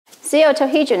Zio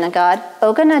Tohiju Nagad,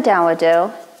 Ogana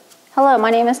Dawado. Hello, my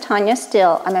name is Tonya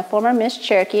Still. I'm a former Miss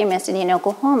Cherokee and Miss Indian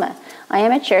Oklahoma. I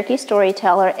am a Cherokee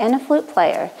storyteller and a flute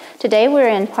player. Today we're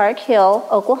in Park Hill,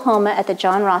 Oklahoma at the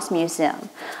John Ross Museum.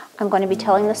 I'm going to be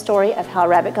telling the story of how a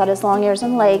rabbit got his long ears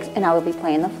and legs, and I will be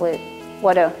playing the flute.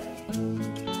 Wado.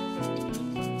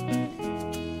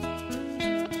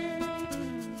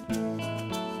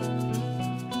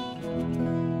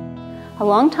 A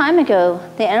long time ago,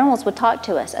 the animals would talk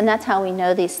to us, and that's how we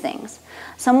know these things.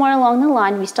 Somewhere along the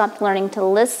line, we stopped learning to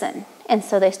listen, and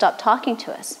so they stopped talking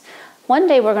to us. One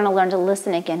day, we're going to learn to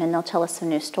listen again, and they'll tell us some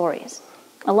new stories.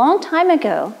 A long time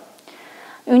ago,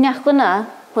 Unachlana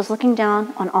was looking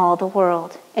down on all the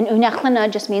world, and Unachlana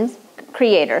just means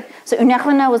creator. So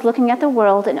Unachlana was looking at the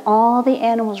world, and all the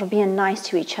animals were being nice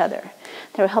to each other.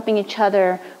 They were helping each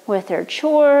other with their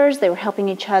chores, they were helping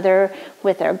each other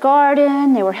with their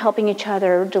garden, they were helping each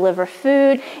other deliver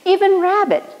food. Even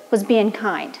Rabbit was being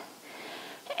kind.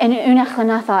 And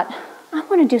Unachlana thought, I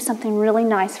want to do something really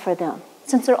nice for them,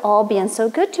 since they're all being so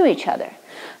good to each other.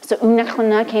 So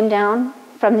Unachlana came down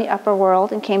from the upper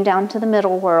world and came down to the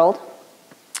middle world.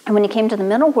 And when he came to the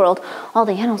middle world, all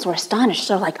the animals were astonished.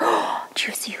 They're like, oh, do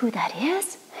you see who that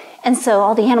is? And so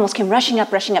all the animals came rushing up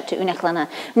to Unachlana.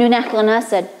 And Unachlana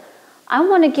said, I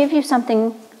want to give you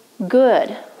something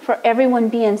good for everyone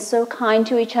being so kind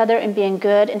to each other and being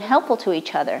good and helpful to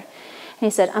each other. And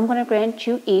he said, I'm going to grant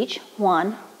you each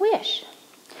one wish.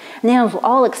 And the animals were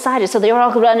all excited. So they were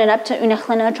all running up to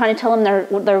Unachlana, trying to tell him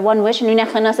their one wish. And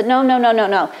Unachlana said,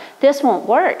 no, this won't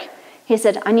work. He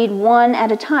said, I need one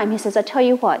at a time. He says, I tell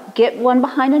you what, get one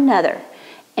behind another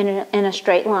in a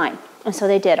straight line. And so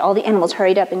they did. All the animals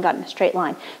hurried up and got in a straight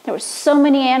line. There were so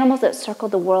many animals that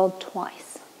circled the world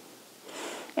twice.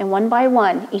 And one by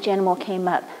one, each animal came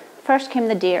up. First came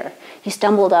the deer. He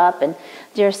stumbled up, and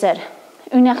the deer said,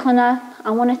 Unachlana, I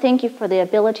want to thank you for the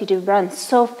ability to run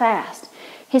so fast.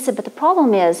 He said, but the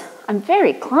problem is, I'm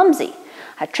very clumsy.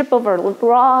 I trip over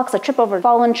rocks, I trip over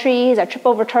fallen trees, I trip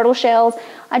over turtle shells.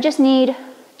 I just need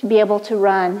to be able to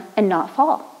run and not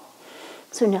fall.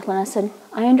 So Unachlana said,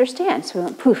 I understand. So he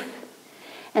went poof.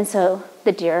 And so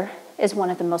the deer is one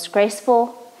of the most graceful,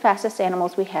 fastest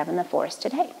animals we have in the forest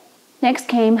today. Next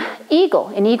came Eagle.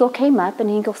 And Eagle came up, and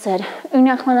Eagle said,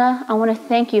 Unachlana, I want to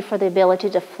thank you for the ability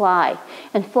to fly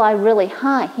and fly really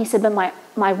high. He said, but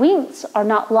my wings are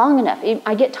not long enough.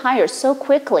 I get tired so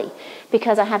quickly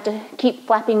because I have to keep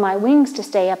flapping my wings to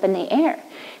stay up in the air.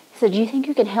 He said, do you think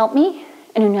you can help me?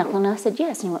 And Unachlana said,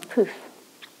 yes. And he went poof.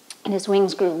 And his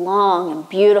wings grew long and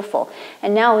beautiful.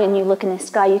 And now when you look in the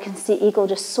sky, you can see Eagle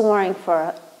just soaring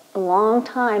for a long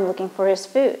time looking for his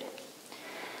food.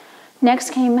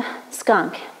 Next came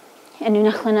Skunk. And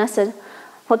Unachlana said,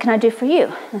 what can I do for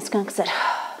you? And the skunk said,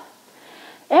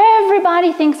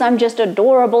 everybody thinks I'm just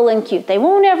adorable and cute. They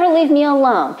won't ever leave me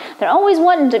alone. They're always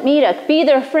wanting me to be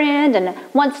their friend and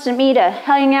wants me to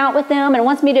hang out with them and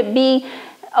wants me to be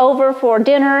over for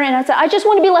dinner. And I said, I just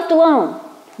want to be left alone.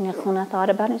 And Unachlana thought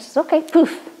about it and says, okay,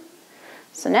 poof.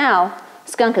 So now,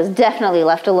 Skunk is definitely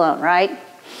left alone, right?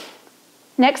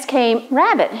 Next came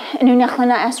Rabbit. And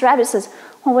Unachlana asked Rabbit, says,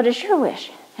 well, what is your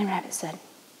wish? And Rabbit said,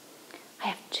 I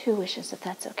have 2 wishes, if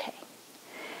that's okay.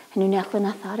 And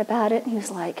Unachlana thought about it, and he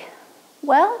was like,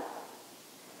 well,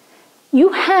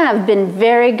 you have been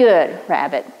very good,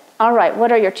 Rabbit. All right,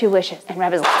 what are your 2 wishes? And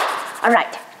Rabbit's like, all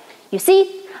right, you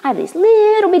see, I have these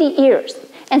little bitty ears.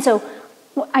 And so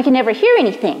I can never hear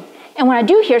anything. And when I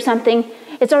do hear something,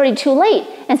 it's already too late.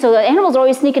 And so the animals are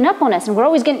always sneaking up on us, and we're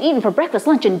always getting eaten for breakfast,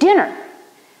 lunch, and dinner.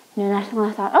 And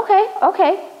I thought,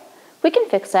 okay, we can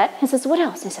fix that. He says, what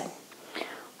else? He said,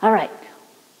 all right,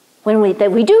 when we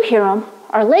do hear them,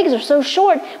 our legs are so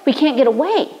short, we can't get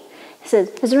away. He says,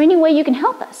 is there any way you can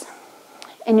help us?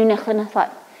 And Unachlana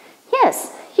thought,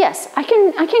 yes, I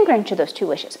can grant you those 2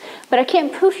 wishes, but I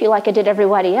can't poof you like I did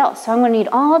everybody else. So I'm going to need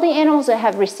all the animals that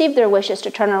have received their wishes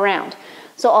to turn around.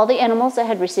 So all the animals that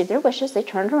had received their wishes, they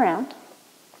turned around.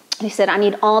 He said, I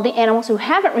need all the animals who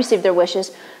haven't received their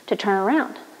wishes to turn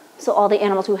around. So all the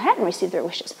animals who hadn't received their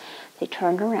wishes, they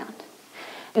turned around.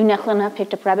 Unachlana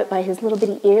picked up Rabbit by his little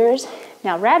bitty ears.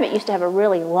 Now Rabbit used to have a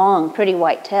really long, pretty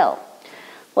white tail.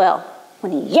 Well,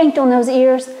 when he yanked on those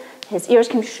ears, his ears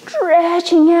came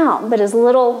stretching out, but his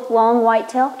little long white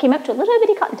tail came up to a little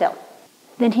bitty cottontail.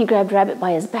 Then he grabbed Rabbit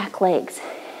by his back legs,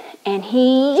 and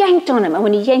he yanked on him. And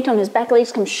when he yanked on his back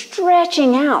legs, came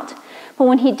stretching out. But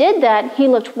when he did that, he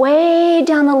looked way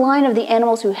down the line of the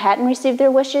animals who hadn't received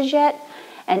their wishes yet.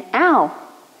 And Owl,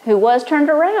 who was turned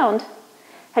around,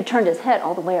 had turned his head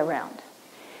all the way around.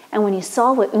 And when he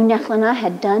saw what Unachlana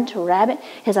had done to Rabbit,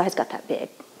 his eyes got that big.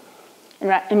 And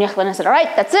Unachlana said, all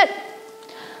right, that's it.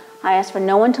 I asked for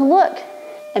no one to look,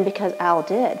 and because Owl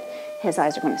did, his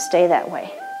eyes are going to stay that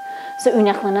way. So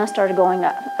Uneklana started going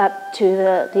up to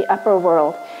the upper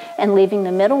world and leaving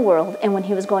the middle world. And when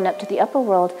he was going up to the upper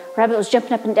world, Rabbit was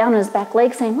jumping up and down on his back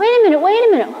legs saying, wait a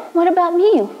minute, what about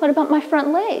me? What about my front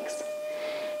legs?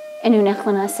 And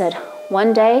Uneklana said,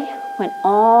 one day when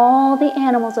all the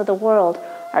animals of the world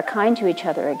are kind to each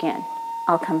other again,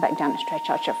 I'll come back down and stretch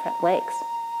out your front legs.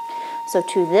 So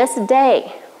to this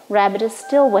day, Rabbit is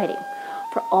still waiting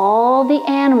for all the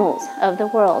animals of the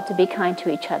world to be kind to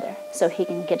each other so he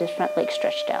can get his front legs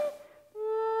stretched out.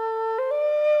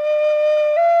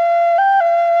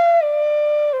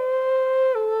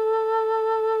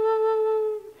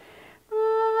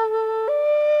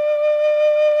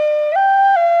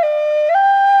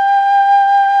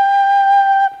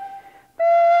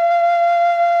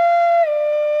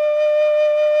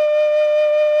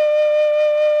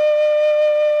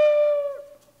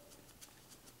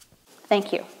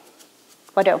 Thank you.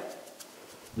 Wado.